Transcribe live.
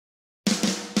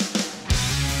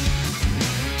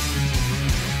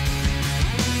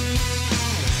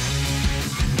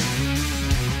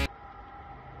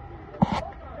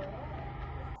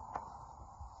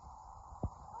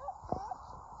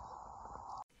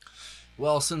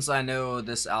Well, since I know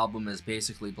this album is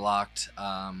basically blocked,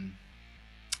 and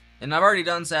I've already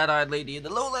done Sad-Eyed Lady in the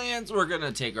Lowlands, we're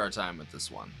gonna take our time with this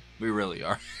one. We really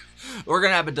are. We're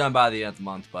gonna have it done by the end of the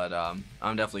month, but I'm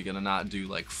definitely gonna not do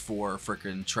like 4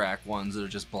 freaking track ones that are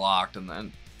just blocked, and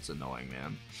then it's annoying,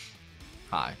 man.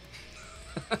 Hi.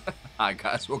 Hi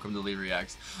guys, welcome to Lee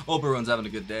Reacts. Hope everyone's having a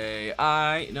good day.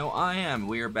 I know I am.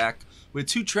 We are back with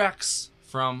 2 tracks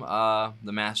from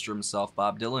the master himself,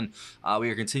 Bob Dylan. We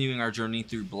are continuing our journey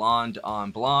through Blonde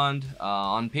on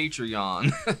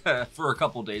Patreon for a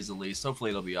couple days at least.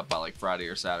 Hopefully it'll be up by like Friday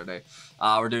or Saturday.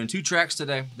 We're doing 2 tracks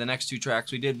today. The next 2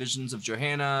 tracks, we did Visions of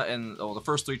Johanna, and the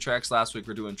first 3 tracks last week.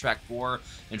 We're doing track 4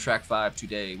 and track 5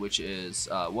 today, which is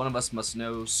One of Us Must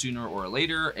Know Sooner or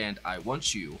Later and I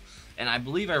Want You. And I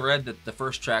believe I read that the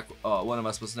first track, One of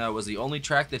Us Must Know, was the only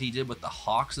track that he did with the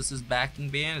Hawks as his backing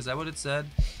band. Is that what it said?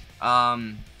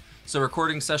 So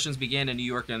recording sessions began in New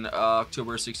York in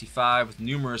October '65 with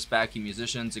numerous backing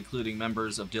musicians, including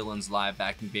members of Dylan's live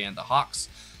backing band, the Hawks.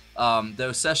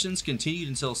 Those sessions continued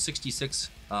until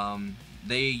 '66.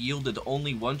 They yielded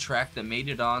only 1 track that made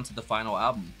it on to the final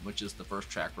album, which is the first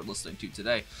track we're listening to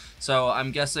today. So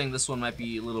I'm guessing this one might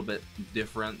be a little bit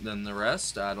different than the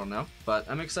rest. I don't know, but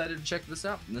I'm excited to check this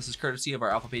out. And this is courtesy of our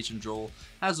Alpha Patron, Joel.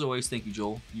 As always, thank you,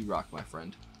 Joel. You rock, my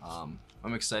friend.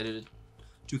 I'm excited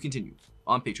to continue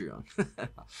on Patreon.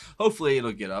 Hopefully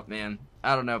it'll get up, man.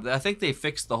 I don't know. I think they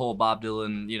fixed the whole Bob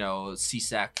Dylan, you know,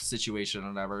 CSAC situation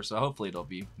or whatever, so hopefully it'll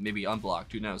be maybe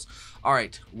unblocked. Who knows? All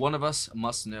right, One of Us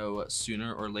Must Know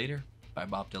Sooner or Later by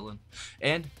Bob Dylan.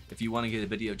 And if you want to get a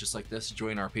video just like this,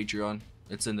 join our Patreon.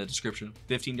 It's in the description.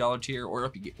 $15 tier or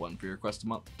up, you get 1 free request a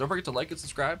month. Don't forget to like and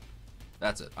subscribe.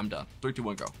 That's it. I'm done. 3, 2,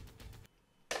 1, go.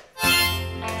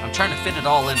 I'm trying to fit it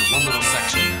all in one little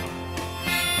section now.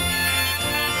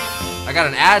 I got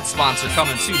an ad sponsor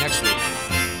coming soon next week.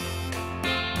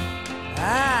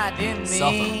 I didn't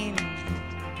mean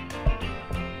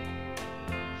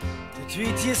to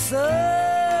treat you so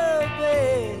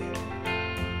bad.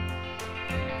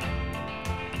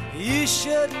 You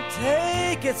shouldn't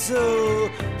take it so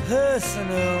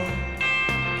personal.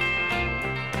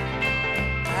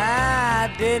 I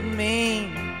didn't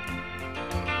mean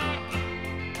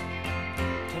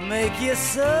to make you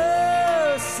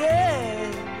so sad.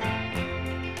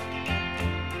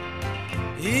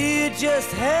 You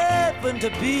just happened to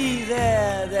be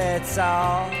there, that's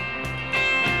all.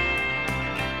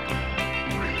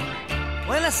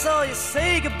 When I saw you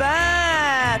say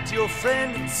goodbye to your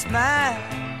friend and smile,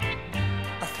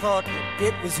 I thought that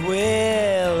it was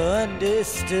well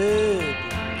understood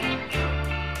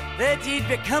that you'd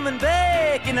be coming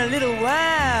back in a little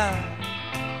while.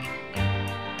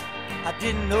 I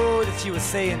didn't know that you were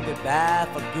saying goodbye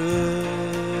for good.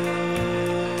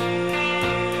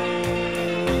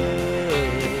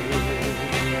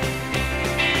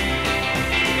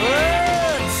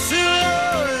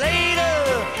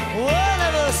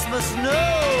 Must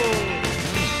know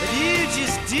that you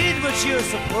just did what you're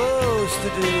supposed to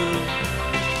do.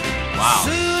 Wow.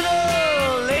 Sooner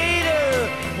or later,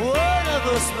 one of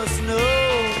us must know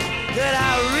that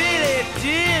I really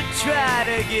did try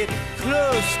to get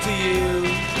close to you.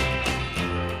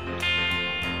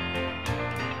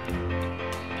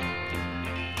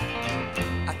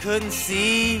 I couldn't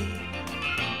see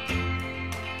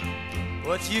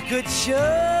what you could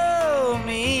show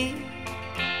me.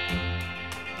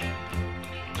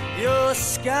 Your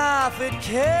scarf, it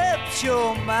kept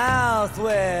your mouth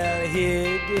well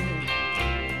hid.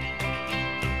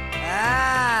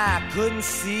 I couldn't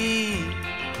see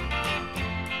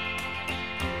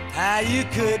how you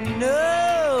could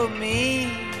know me,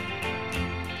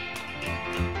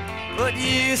 but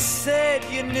you said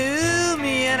you knew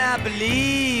me, and I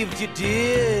believed you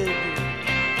did.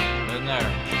 Been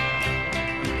there.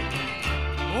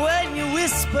 When you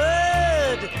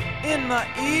whispered in my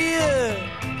ear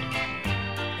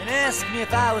and asked me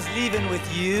if I was leaving with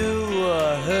you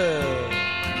or her,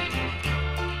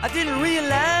 I didn't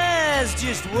realize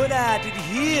just what I did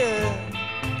hear.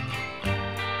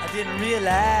 I didn't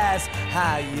realize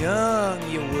how young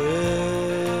you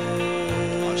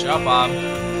were. Watch out, Bob.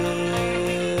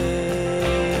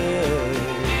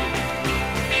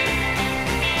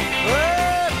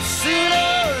 But sooner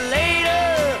or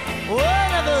later,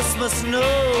 one of us must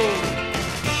know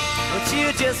but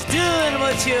you're just doing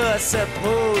what you're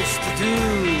supposed to do.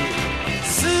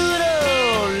 Sooner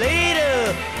or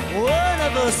later, one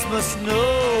of us must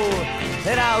know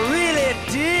that I really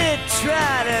did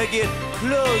try to get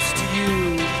close to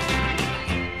you.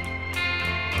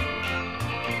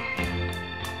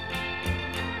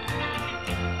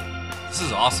 This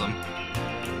is awesome.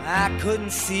 I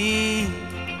couldn't see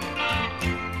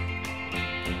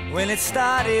when it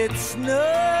started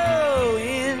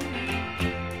snowing.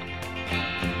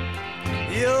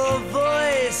 Your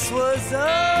voice was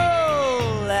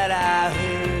all that I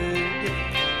heard.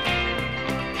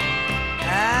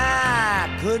 I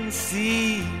couldn't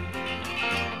see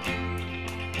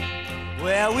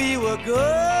where we were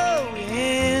going.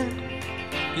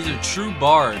 He's a true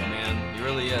bard, man. He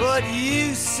really is. But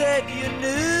you said you knew,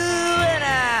 and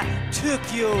I took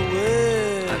your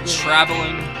word. A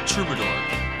traveling troubadour.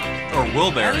 Or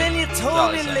Wilbury. And then you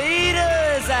told me later,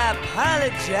 as I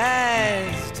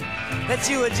apologized, that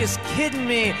you were just kidding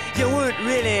me. You weren't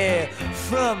really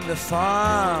from the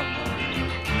farm.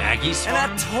 Maggie's farm?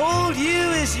 And I told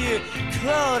you as you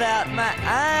clawed out my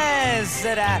eyes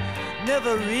that I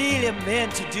never really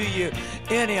meant to do you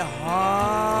any harm.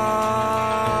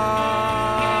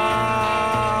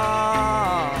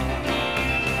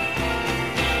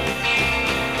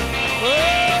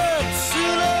 But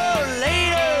sooner or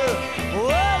later,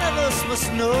 one of us must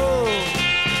know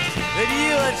that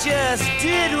you just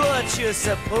did what you're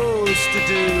supposed to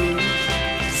do.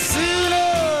 Sooner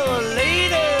or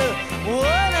later,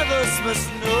 one of us must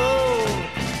know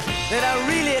that I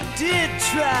really did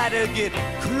try to get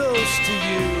close to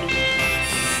you.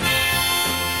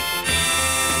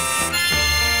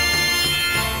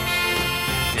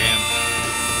 Damn.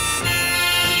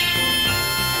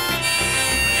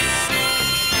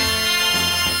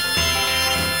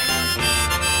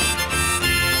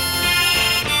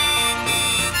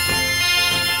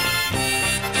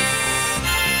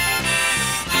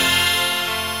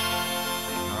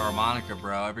 Harmonica,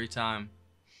 bro, every time.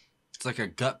 It's like a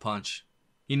gut punch.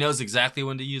 He knows exactly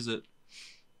when to use it.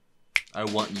 I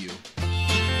want you.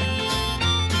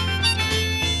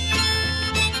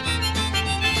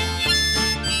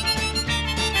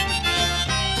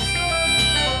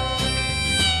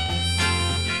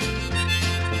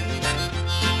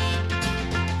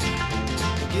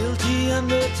 The guilty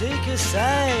undertaker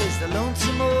sighs, the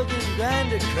lonesome organ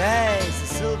grinder cries, the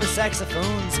silver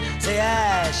saxophones say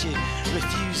I should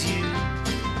refuse you.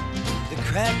 The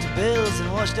cracked bells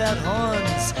and washed out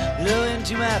horns blow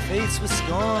into my face with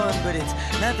scorn, but it's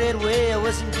not that way, I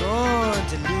wasn't born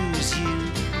to lose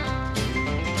you.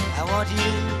 I want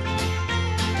you,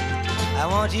 I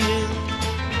want you,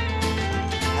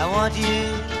 I want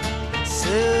you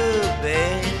so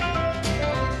bad.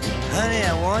 Honey,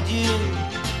 I want you.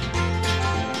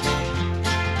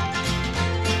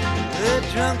 The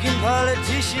drunken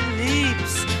politician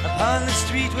leaps upon the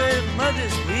street where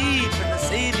mothers weep, and the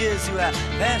saviors who are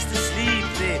fast asleep,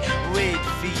 they wait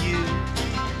for you.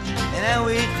 And I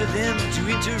wait for them to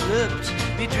interrupt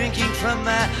me drinking from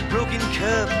my broken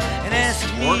cup and ask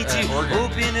me to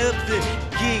open up the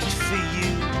gate for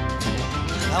you.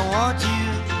 I want you,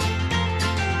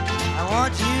 I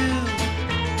want you,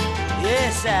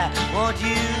 yes, I want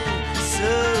you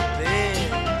so bad.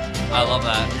 I love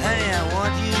that. Honey, I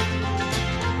want you.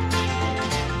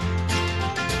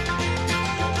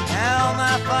 Now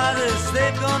my fathers,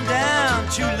 they've gone down.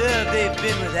 True love, they've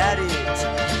been without it.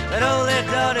 But all their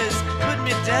daughters put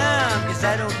me down, 'cause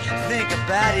I don't think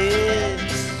about it.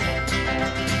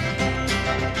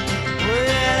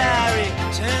 Well, I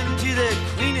return to the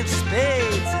Queen of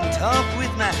Spades and talk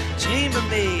with my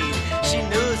chambermaid. She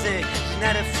knows that she's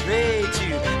not afraid to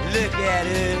look at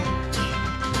her.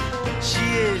 She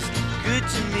is good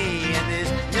to me, and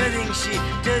there's nothing she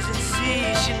doesn't see.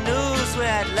 She knows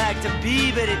where I'd like to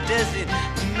be, but it doesn't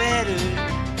matter.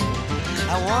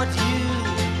 I want you,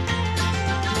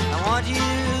 I want you,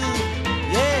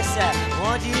 yes, I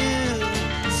want you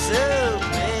so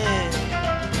bad.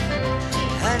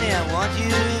 Honey, I want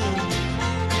you.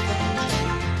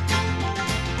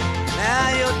 Now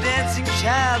your dancing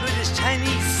child with his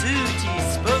Chinese suit, he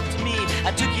spoke to me,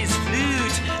 I took his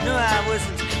flute. No, I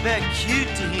wasn't very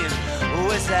cute to him,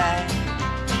 was I?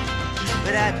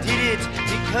 But I did it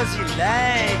because he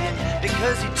lied, and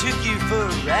because he took you for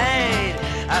a ride,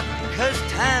 because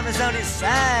time is on his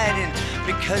side, and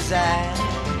because I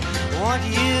want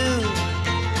you,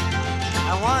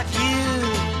 I want you,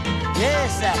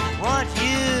 yes, I want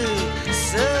you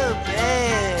so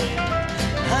bad.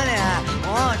 Honey, I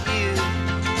want you.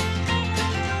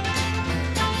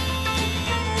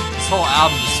 This whole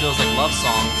album just feels like love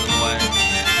songs in a way.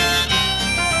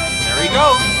 There he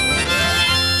goes.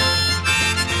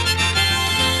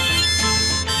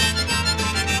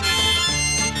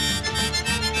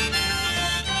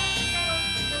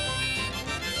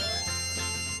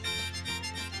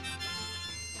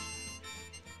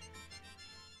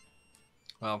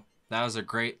 Well, that was a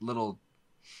great little,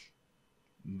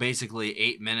 basically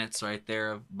 8 minutes right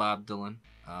there of Bob Dylan.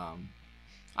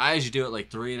 I usually do it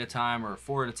like 3 at a time or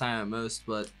 4 at a time at most,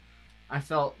 but I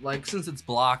felt like since it's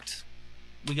blocked,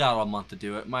 we got a month to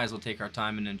do it. Might as well take our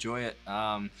time and enjoy it.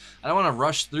 I don't want to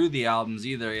rush through the albums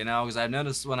either, you know, because I've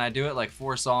noticed when I do it like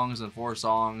 4 songs and 4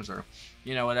 songs, or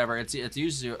you know, whatever, it's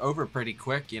usually over pretty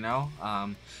quick, you know.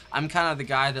 I'm kind of the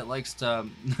guy that likes to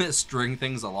string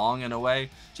things along in a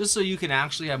way, just so you can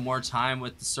actually have more time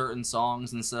with certain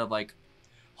songs instead of like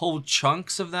whole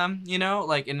chunks of them, you know.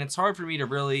 Like, and it's hard for me to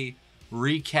really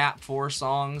recap 4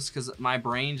 songs because my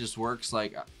brain just works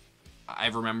like I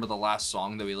remember the last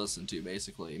song that we listened to,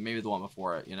 basically, maybe the one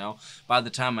before it, you know. By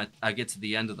the time I get to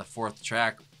the end of the 4th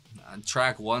track,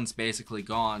 track 1's basically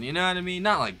gone, you know what I mean?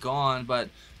 Not like gone, but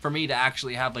for me to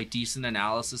actually have like decent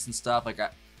analysis and stuff, like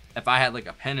if I had like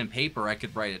a pen and paper, I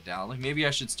could write it down. Like maybe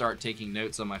I should start taking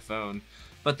notes on my phone,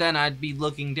 but then I'd be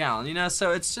looking down, you know.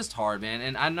 So it's just hard, man.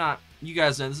 And I'm not, you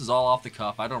guys know this is all off the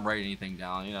cuff. I don't write anything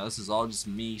down, you know. This is all just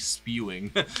me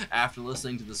spewing after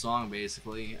listening to the song,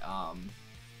 basically. I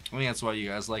think that's why you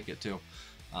guys like it too.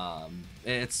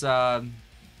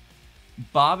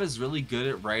 Bob is really good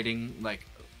at writing like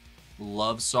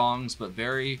love songs, but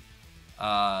very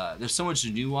there's so much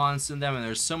nuance in them, and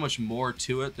there's so much more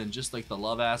to it than just like the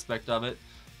love aspect of it.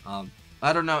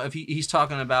 I don't know if he's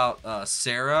talking about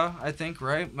Sarah, I think,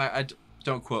 right?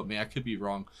 Don't quote me, I could be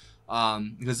wrong,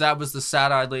 because that was the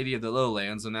Sad-Eyed Lady of the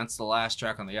Lowlands, and that's the last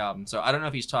track on the album. So I don't know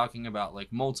if he's talking about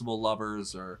like multiple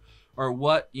lovers or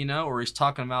what, you know, or he's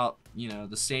talking about, you know,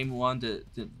 the same one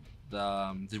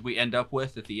that we end up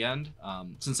with at the end,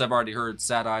 since I've already heard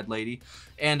Sad-Eyed Lady.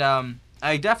 And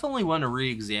I definitely want to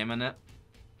re-examine it,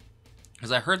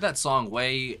 because I heard that song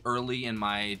way early in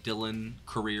my Dylan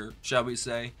career, shall we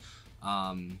say.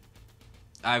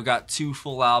 I've got 2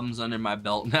 full albums under my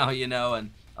belt now, you know, and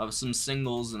of some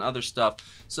singles and other stuff.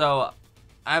 So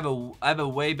I have a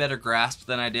way better grasp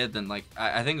than I did than, like,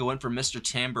 I think I went for Mr.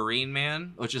 Tambourine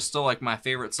Man, which is still like my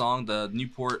favorite song, the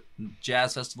Newport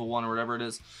Jazz Festival one or whatever it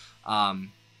is.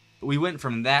 We went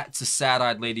from that to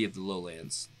Sad-Eyed Lady of the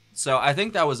Lowlands. So I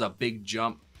think that was a big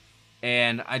jump,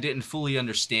 and I didn't fully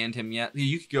understand him yet.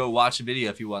 You could go watch a video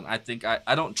if you want. I think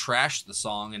I don't trash the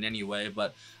song in any way,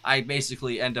 but I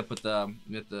basically end up with the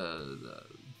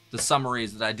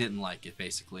summaries that I didn't like it,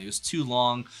 basically. It was too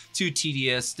long, too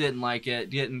tedious, didn't like it,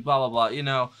 didn't blah, blah, blah, you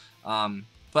know.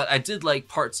 But I did like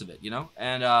parts of it, you know.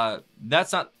 And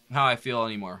that's not how I feel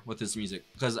anymore with this music,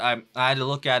 because I had to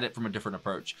look at it from a different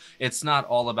approach. It's not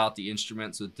all about the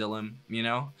instruments with Dylan, you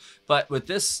know. But with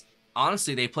this,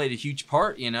 honestly, they played a huge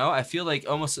part, you know. I feel like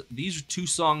almost these 2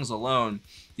 songs alone,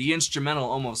 the instrumental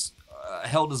almost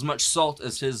held as much salt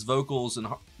as his vocals, and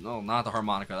no, not the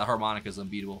harmonica. The harmonica is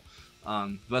unbeatable.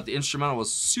 But the instrumental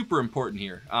was super important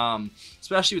here,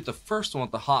 especially with the first one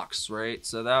with the Hawks, right?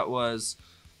 So that was,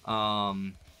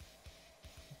 God,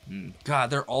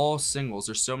 they're all singles.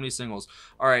 There's so many singles.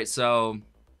 All right, so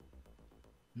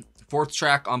 4th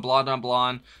track on Blonde on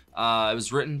Blonde. It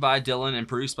was written by Dylan and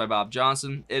produced by Bob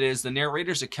Johnson. It is the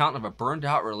narrator's account of a burned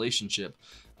out relationship.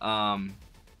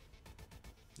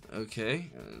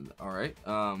 Okay, all right.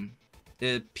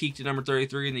 It peaked at number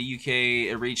 33 in the UK.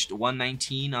 It reached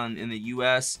 119 in the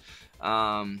US.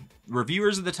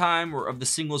 Reviewers at the time of the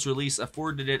single's release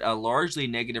afforded it a largely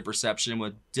negative reception,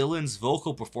 with Dylan's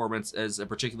vocal performance as a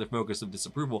particular focus of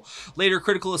disapproval. Later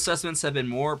critical assessments have been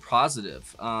more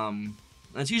positive.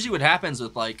 That's usually what happens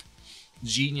with like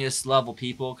genius level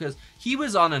people, because he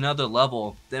was on another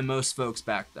level than most folks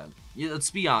back then. Let's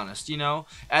be honest, you know.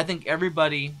 I think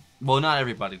everybody, well, not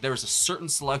everybody, there was a certain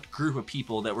select group of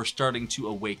people that were starting to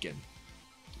awaken.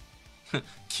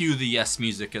 Cue the Yes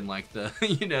music and like the,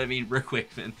 you know what I mean, Rick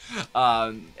Wakeman.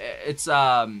 I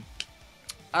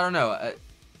don't know.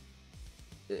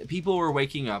 People were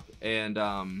waking up, and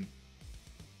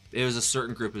it was a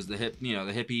certain group, as the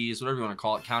hippies, whatever you want to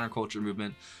call it, counterculture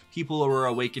movement. People were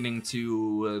awakening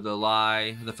to the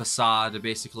lie, the facade,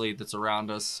 basically, that's around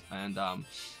us. And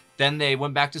then they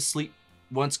went back to sleep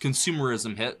once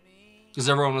consumerism hit, because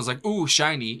everyone was like, ooh,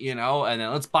 shiny, you know, and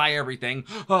then let's buy everything.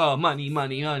 Oh, money,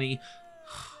 money, money.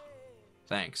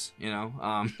 Thanks, you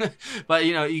know. But,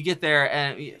 you know, you get there,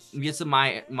 and you get to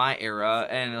my era,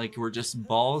 and, like, we're just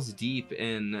balls deep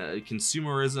in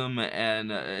consumerism,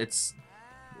 and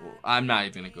I'm not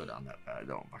even gonna go down that path. It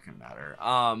don't fucking matter.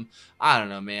 I don't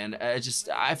know, man.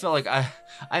 I feel like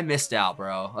I missed out,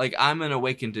 bro. Like, I'm an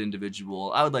awakened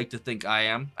individual. I would like to think I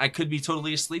am. I could be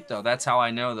totally asleep, though. That's how I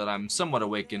know that I'm somewhat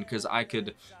awakened, because I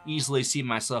could easily see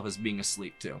myself as being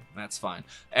asleep too. That's fine.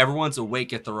 Everyone's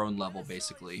awake at their own level,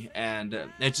 basically, and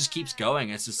it just keeps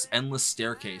going. It's this endless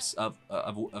staircase of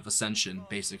ascension,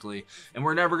 basically, and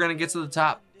we're never gonna get to the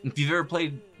top. if you've ever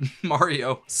played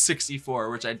Mario 64,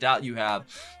 which I doubt you have,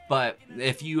 but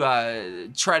if you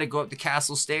try to go up the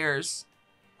castle stairs,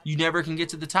 you never can get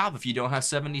to the top if you don't have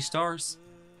 70 stars.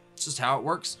 It's just how it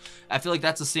works. I feel like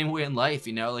that's the same way in life,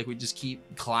 you know, like we just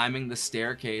keep climbing the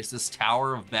staircase, this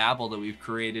Tower of Babel that we've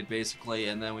created basically,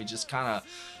 and then we just kind of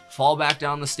fall back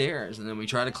down the stairs, and then we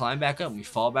try to climb back up and we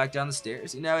fall back down the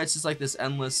stairs. You know, it's just like this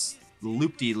endless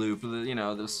loop-de-loop, you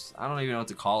know, this, I don't even know what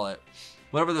to call it.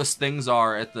 Whatever those things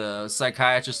are at the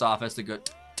psychiatrist's office that go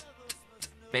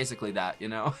basically that, you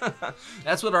know.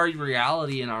 That's what our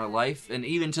reality in our life, and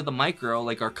even to the micro,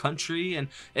 like our country, and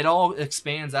it all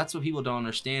expands. That's what people don't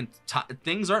understand.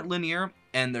 Things aren't linear,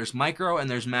 and there's micro and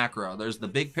there's macro. There's the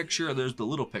big picture, there's the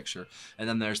little picture, and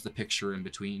then there's the picture in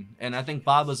between. And I think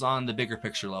Bob was on the bigger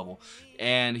picture level,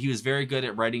 and he was very good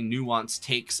at writing nuanced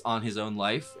takes on his own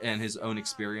life and his own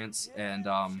experience, and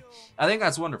I think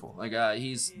that's wonderful. Like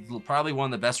he's probably one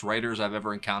of the best writers I've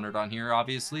ever encountered on here,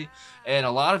 obviously, and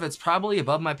a lot of it's probably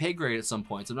above my pay grade at some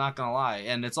points, I'm not gonna lie.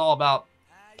 And it's all about,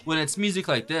 when it's music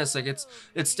like this, like it's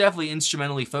definitely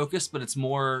instrumentally focused, but it's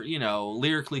more, you know,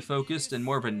 lyrically focused and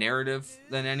more of a narrative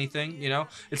than anything, you know.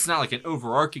 It's not like an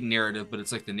overarching narrative, but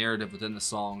it's like the narrative within the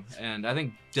song. And I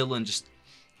think Dylan just,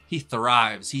 he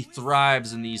thrives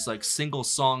in these like single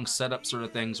song setup sort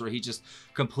of things where he just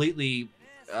completely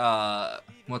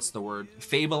what's the word,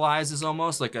 fableizes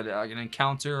almost like an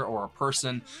encounter or a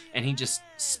person, and he just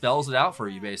spells it out for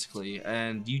you basically,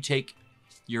 and you take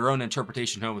your own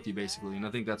interpretation home with you basically, and I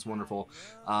think that's wonderful.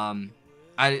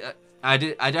 I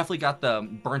definitely got the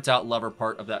burnt out lover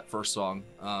part of that first song.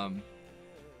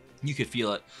 You could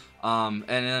feel it. And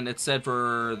then it said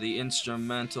for the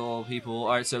instrumental people, all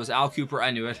right, so it was Al Cooper,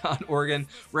 I knew it, on organ,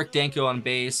 Rick Danko on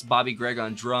bass, Bobby Gregg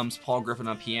on drums, Paul Griffin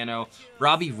on piano,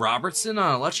 Robbie Robertson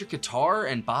on electric guitar,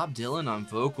 and Bob Dylan on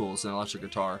vocals and electric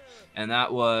guitar. And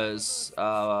that was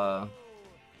One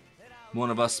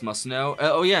of Us Must Know.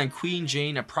 Oh yeah, and Queen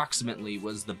Jane Approximately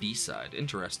was the B-side.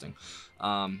 Interesting.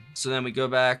 So then we go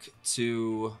back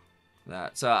to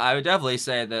that. So I would definitely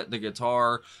say that the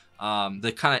guitar,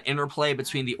 the kind of interplay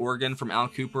between the organ from Al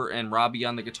Cooper and Robbie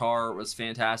on the guitar was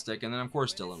fantastic. And then of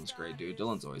course Dylan was great, dude.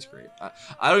 Dylan's always great.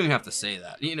 I don't even have to say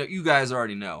that. You know, you guys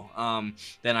already know.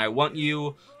 Then I Want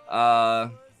You,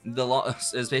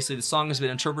 is basically the song has been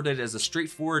interpreted as a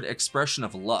straightforward expression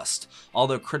of lust.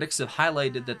 Although critics have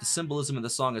highlighted that the symbolism of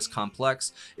the song is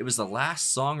complex, it was the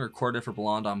last song recorded for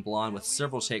Blonde on Blonde, with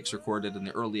several takes recorded in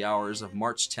the early hours of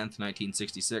March 10th,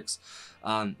 1966.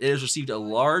 It has received a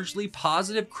largely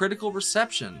positive critical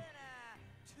reception,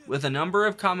 with a number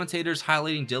of commentators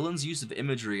highlighting Dylan's use of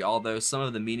imagery, although some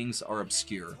of the meanings are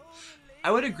obscure.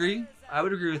 I would agree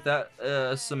with that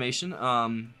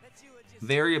summation.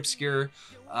 Very obscure.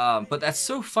 But that's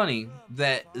so funny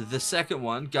that the second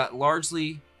one got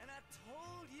largely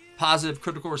positive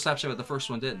critical reception, but the first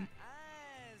one didn't.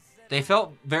 They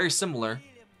felt very similar,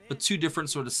 but two different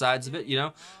sort of sides of it, you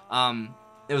know?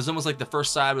 It was almost like the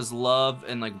first side was love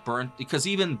and like burnt, because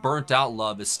even burnt out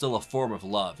love is still a form of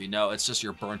love, you know? It's just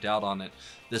you're burnt out on it.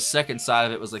 The second side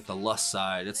of it was like the lust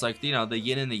side. It's like, you know, the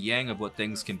yin and the yang of what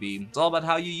things can be. It's all about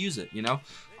how you use it, you know?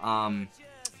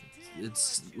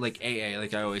 It's like AA,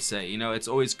 like I always say, you know, it's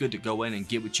always good to go in and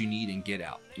get what you need and get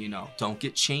out, you know. Don't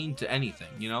get chained to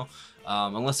anything, you know,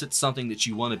 unless it's something that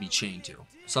you want to be chained to,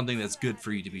 something that's good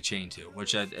for you to be chained to,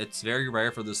 which it's very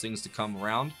rare for those things to come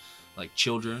around, like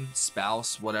children,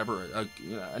 spouse, whatever.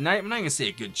 I'm not gonna say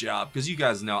a good job, because you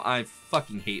guys know I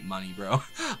fucking hate money, bro.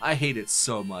 I hate it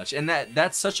so much, and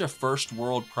that's such a first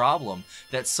world problem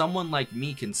that someone like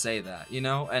me can say that, you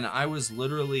know. And I was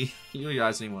literally, you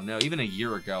guys don't even know, even a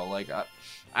year ago, like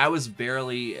I was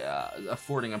barely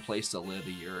affording a place to live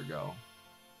a year ago.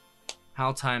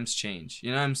 How times change,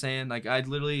 you know what I'm saying? Like, I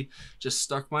literally just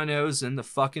stuck my nose in the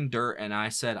fucking dirt and I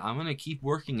said, I'm gonna keep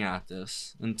working at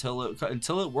this until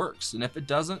it works, and if it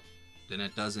doesn't, then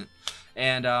it doesn't.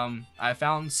 And I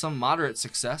found some moderate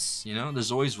success, you know.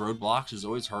 There's always roadblocks, there's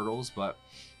always hurdles, but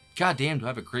goddamn, do I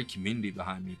have a great community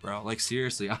behind me, bro. Like,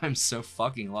 seriously, I'm so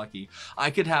fucking lucky.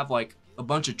 I could have like a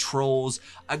bunch of trolls,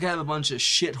 I could have a bunch of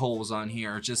shitholes on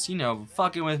here just, you know,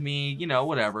 fucking with me, you know,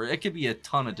 whatever. It could be a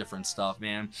ton of different stuff,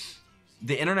 man.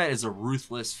 The internet is a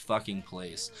ruthless fucking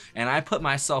place, and I put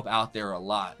myself out there a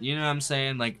lot, you know what I'm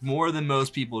saying, like more than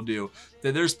most people do.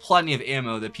 There's plenty of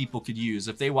ammo that people could use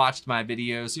if they watched my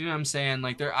videos, you know what I'm saying.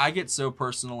 Like, I get so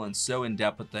personal and so in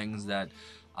depth with things that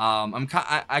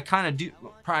I kind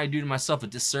of probably do to myself a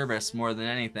disservice more than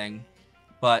anything,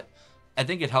 but I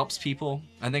think it helps people.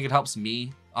 I think it helps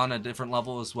me on a different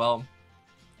level as well.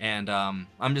 And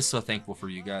I'm just so thankful for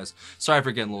you guys. Sorry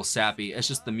for getting a little sappy. It's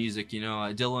just the music, you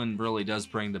know. Dylan really does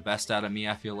bring the best out of me,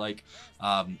 I feel like.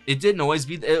 It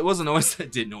wasn't always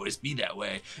that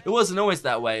way. It wasn't always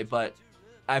that way, but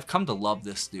I've come to love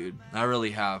this dude. I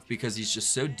really have, because he's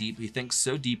just so deep. He thinks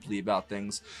so deeply about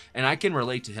things, and I can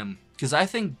relate to him because I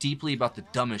think deeply about the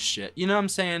dumbest shit. You know what I'm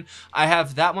saying? I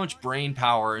have that much brain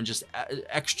power and just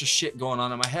extra shit going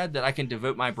on in my head that I can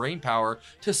devote my brain power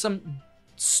to some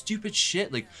stupid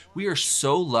shit. Like, we are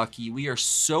so lucky, we are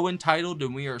so entitled,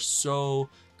 and we are so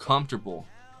comfortable.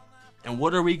 And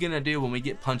what are we gonna do when we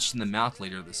get punched in the mouth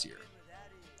later this year?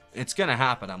 It's gonna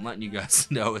happen. I'm letting you guys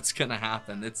know it's gonna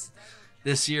happen.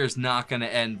 This year is not gonna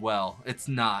end well. It's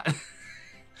not.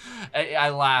 I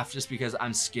laugh just because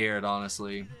I'm scared,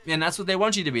 honestly. And that's what they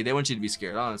want you to be. They want you to be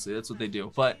scared, honestly. That's what they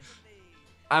do. But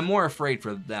I'm more afraid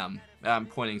for them. I'm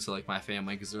pointing to like my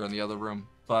family because they're in the other room.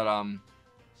 But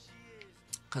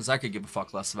because I could give a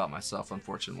fuck less about myself,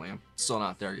 unfortunately. I'm still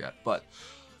not there yet. But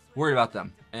worried about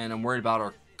them. And I'm worried about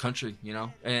our country, you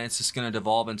know? And it's just gonna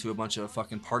devolve into a bunch of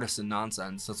fucking partisan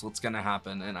nonsense. That's what's gonna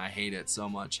happen, and I hate it so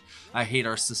much. I hate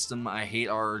our system. I hate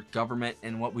our government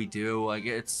and what we do. Like,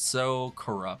 it's so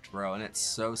corrupt, bro, and it's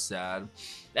so sad.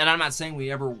 And I'm not saying we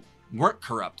ever weren't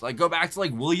corrupt. Like, go back to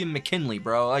like William McKinley,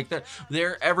 bro. Like,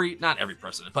 they're not every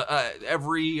president, but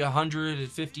every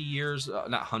 150 years, not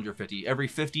 150, every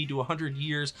 50 to 100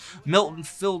 years, Milton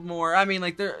Fillmore. I mean,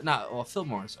 like, they're not, well,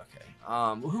 Fillmore's okay.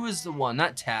 Who is the one?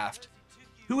 Not Taft.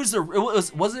 Who was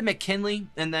was it McKinley?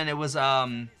 And then it was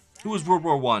who was World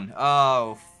War One?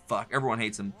 Oh fuck, everyone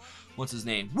hates him. What's his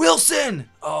name? Wilson.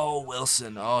 Oh,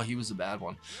 Wilson. Oh, he was a bad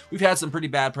one. We've had some pretty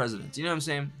bad presidents, you know what I'm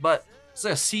saying? But it's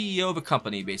like a CEO of a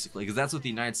company, basically, because that's what the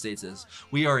United States is.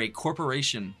 We are a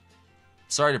corporation.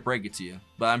 Sorry to break it to you,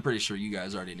 but I'm pretty sure you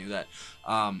guys already knew that.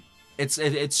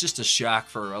 It's just a shock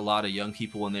for a lot of young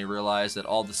people when they realize that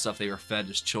all the stuff they were fed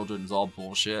as children is all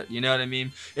bullshit. You know what I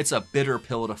mean? It's a bitter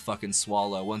pill to fucking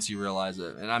swallow once you realize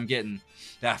it. And I'm getting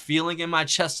that feeling in my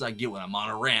chest I get when I'm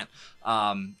on a rant.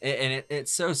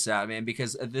 It's so sad, man,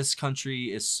 because this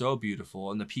country is so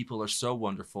beautiful and the people are so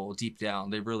wonderful deep down.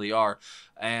 They really are.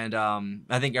 And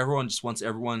I think everyone just wants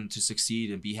everyone to succeed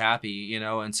and be happy, you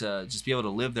know, and to just be able to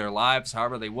live their lives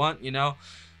however they want, you know.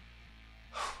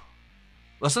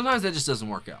 Well, sometimes that just doesn't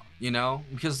work out, you know,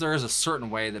 because there is a certain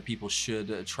way that people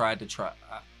should try.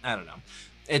 I don't know.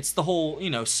 It's the whole, you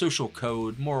know, social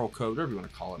code, moral code, whatever you want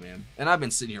to call it, man. And I've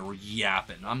been sitting here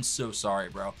yapping. I'm so sorry,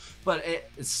 bro. But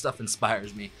it stuff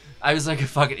inspires me. I was like a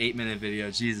fucking 8-minute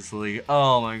video. Jesus, Lee.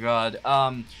 Oh, my God.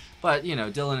 But, you know,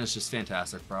 Dylan is just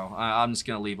fantastic, bro. I'm just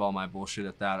going to leave all my bullshit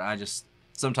at that.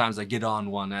 Sometimes I get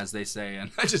on one, as they say, and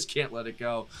I just can't let it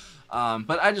go.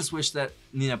 But I just wish that,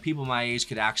 you know, people my age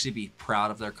could actually be proud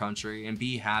of their country and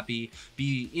be happy,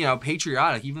 be, you know,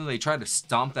 patriotic, even though they try to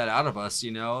stomp that out of us,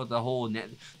 you know, the whole,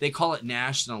 they call it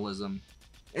nationalism.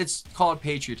 It's called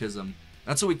patriotism.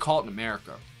 That's what we call it in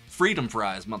America. Freedom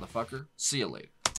fries, motherfucker. See you later.